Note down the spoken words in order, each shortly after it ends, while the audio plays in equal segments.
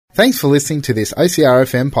Thanks for listening to this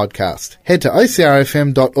OCRFM podcast. Head to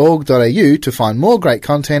ocrfm.org.au to find more great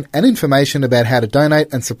content and information about how to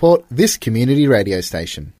donate and support this community radio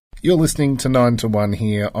station. You're listening to 9 to 1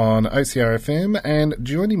 here on OCRFM, and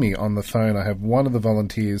joining me on the phone I have one of the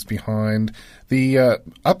volunteers behind the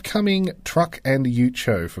upcoming Truck and Ute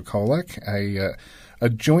Show for Colac, a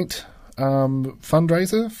joint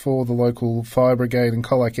fundraiser for the local fire brigade and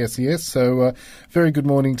Colac SES. So very good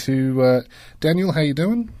morning to Daniel. How you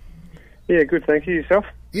doing? Yeah, good, thank you. Yourself?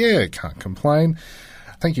 Yeah, can't complain.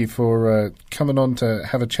 Thank you for coming on to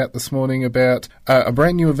have a chat this morning about a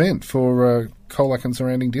brand new event for Colac and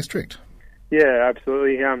surrounding district. Yeah,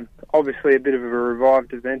 absolutely. Obviously a bit of a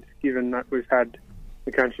revived event, given that we've had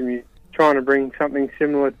the country trying to bring something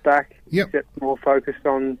similar back, except more focused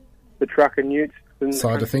on the truck and utes than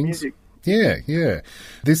side of things. Music. Yeah.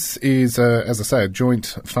 This is, as I say, a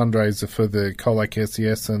joint fundraiser for the Colac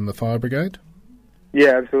SES and the fire brigade.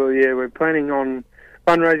 Yeah, absolutely. Yeah, we're planning on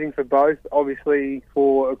fundraising for both, obviously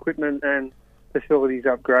for equipment and facilities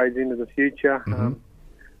upgrades into the future. Mm-hmm.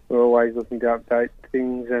 We're always looking to update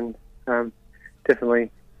things, and definitely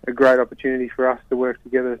a great opportunity for us to work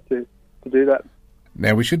together to do that.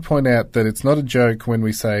 Now, we should point out that it's not a joke when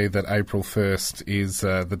we say that April 1st is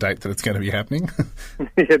the date that it's going to be happening.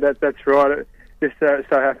 Yeah, that's right. It just so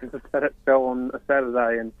happens that it fell on a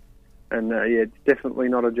Saturday, and yeah, it's definitely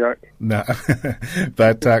not a joke. No,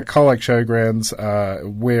 but Colac Showgrounds,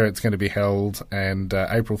 where it's going to be held, and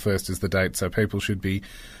April 1st is the date, so people should be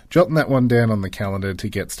jotting that one down on the calendar to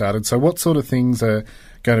get started. So what sort of things are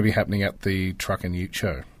going to be happening at the Truck and Ute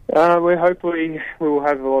Show? We will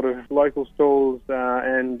have a lot of local stalls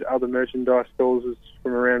and other merchandise stalls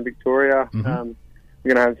from around Victoria. Mm-hmm.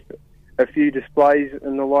 We're going to have a few displays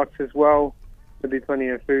and the likes as well. There'll be plenty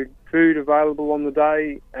of food available on the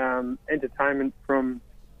day, entertainment from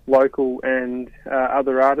local and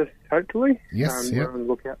other artists, hopefully. Yes, We're on the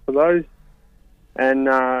lookout for those. And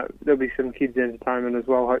there'll be some kids' entertainment as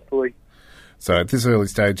well, hopefully. So at this early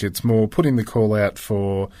stage, it's more putting the call out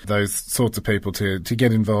for those sorts of people to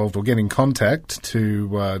get involved or get in contact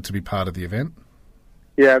to be part of the event.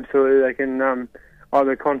 Yeah, absolutely. They can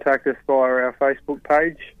either contact us via our Facebook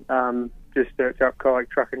page, just search up Colac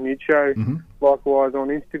Truck and Ute Show. Mm-hmm. Likewise on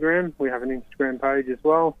Instagram, we have an Instagram page as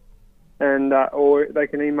well, and or they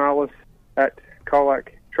can email us at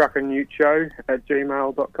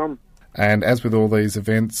colactruckanduteshow@gmail.com. And as with all these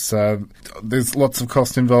events, there's lots of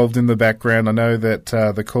cost involved in the background. I know that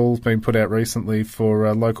the call's been put out recently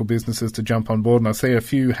for local businesses to jump on board, and I see a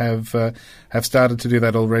few have started to do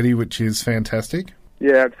that already, which is fantastic.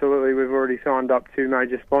 Yeah, absolutely. We've already signed up 2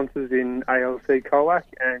 major sponsors in ALC Colac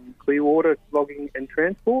and Clearwater Logging and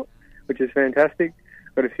Transport, which is fantastic.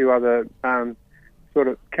 Got a few other sort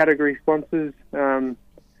of category sponsors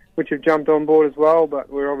which have jumped on board as well, but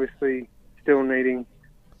we're obviously still needing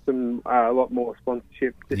a lot more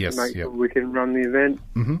sponsorship just to make sure we can run the event.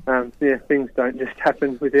 Mm-hmm. Things don't just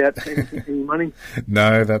happen without any money.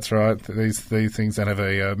 No, that's right. These things don't have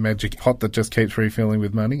a magic pot that just keeps refilling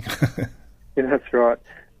with money. Yeah, that's right.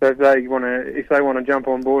 So if they want to jump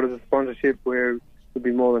on board as a sponsorship, we'd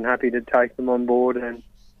be more than happy to take them on board. And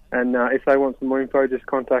if they want some more info, just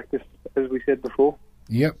contact us, as we said before.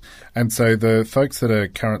 Yep. And so the folks that are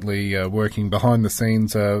currently working behind the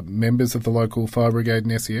scenes are members of the local fire brigade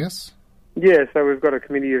and SES? Yeah, so we've got a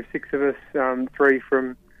committee of 6 of us, 3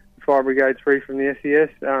 from the fire brigade, 3 from the SES,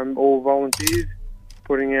 all volunteers,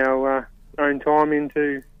 putting our own time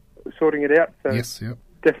into sorting it out. So yes, yep.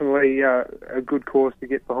 Definitely a good cause to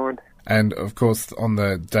get behind. And, of course, on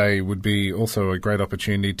the day would be also a great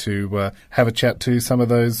opportunity to have a chat to some of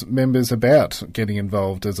those members about getting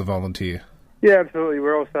involved as a volunteer. Yeah, absolutely.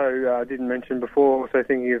 We're also, didn't mention before, also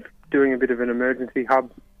thinking of doing a bit of an emergency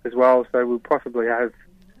hub as well, so we'll possibly have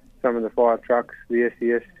some of the fire trucks, the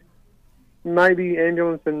SES, maybe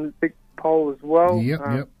ambulance and big pole as well.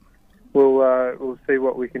 Yep. We'll see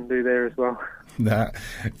what we can do there as well.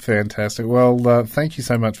 Fantastic. Well, thank you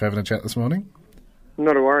so much for having a chat this morning.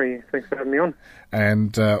 Not a worry. Thanks for having me on.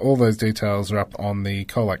 And all those details are up on the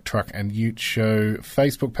Colac Truck and Ute Show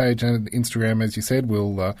Facebook page and Instagram, as you said.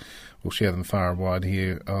 We'll share them far and wide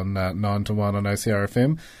here on 9 to 1 on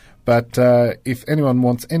OCRFM. But if anyone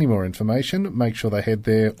wants any more information, make sure they head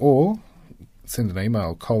there or send an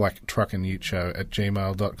email,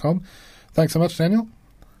 colactruckanduteshow@gmail.com. Thanks so much, Daniel.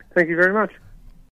 Thank you very much.